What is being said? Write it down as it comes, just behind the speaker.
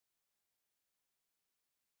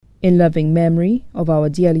In loving memory of our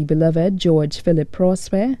dearly beloved George Philip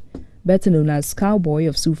Prospere, better known as Cowboy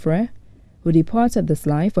of Soufrière, who departed this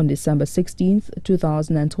life on December 16,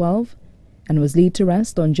 2012, and was laid to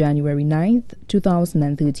rest on January 9,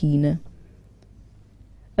 2013.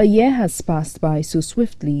 A year has passed by so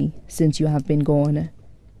swiftly since you have been gone,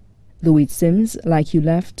 though it seems like you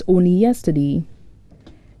left only yesterday.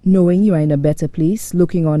 Knowing you are in a better place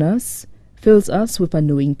looking on us fills us with a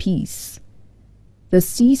knowing peace. The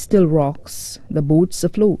sea still rocks, the boat's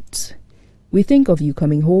afloat. We think of you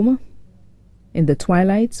coming home in the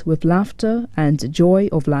twilight with laughter and joy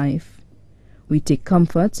of life. We take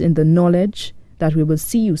comfort in the knowledge that we will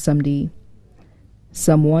see you someday.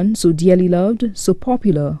 Someone so dearly loved, so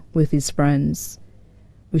popular with his friends.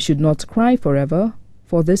 We should not cry forever,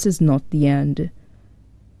 for this is not the end.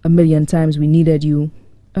 1,000,000 times we needed you.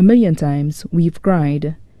 1,000,000 times we've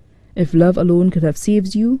cried. If love alone could have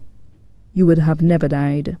saved you, you would have never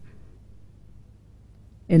died.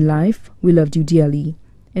 In life, we loved you dearly.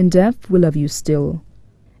 In death, we love you still.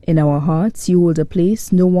 In our hearts, you hold a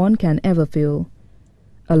place no one can ever fill.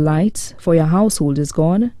 A light for your household is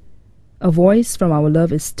gone. A voice from our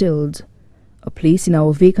love is stilled. A place in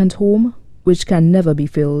our vacant home which can never be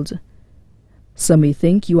filled. Some may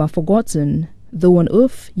think you are forgotten, though on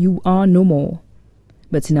earth you are no more.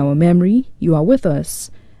 But in our memory, you are with us,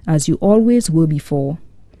 as you always were before.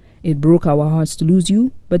 It broke our hearts to lose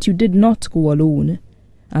you, but you did not go alone,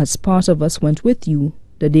 as part of us went with you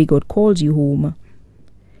the day God called you home.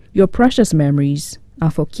 Your precious memories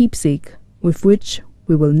are for keepsake, with which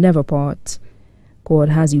we will never part. God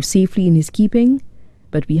has you safely in his keeping,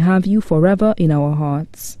 but we have you forever in our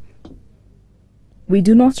hearts. We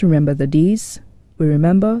do not remember the days, we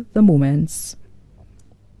remember the moments.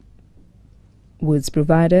 Words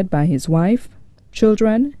provided by his wife,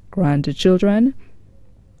 children, grandchildren,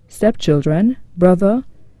 stepchildren, brother,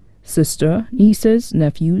 sister, nieces,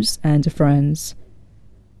 nephews, and friends.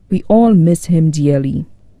 We all miss him dearly.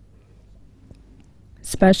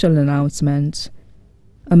 Special announcement.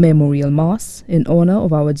 A memorial mass in honor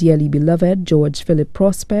of our dearly beloved George Philip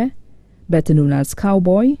Prospere, better known as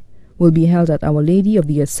Cowboy, will be held at Our Lady of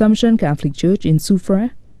the Assumption Catholic Church in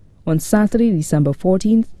Soufrière on Saturday, December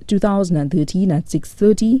 14, 2013 at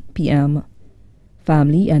 6:30 p.m.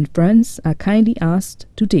 Family and friends are kindly asked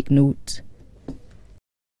to take note.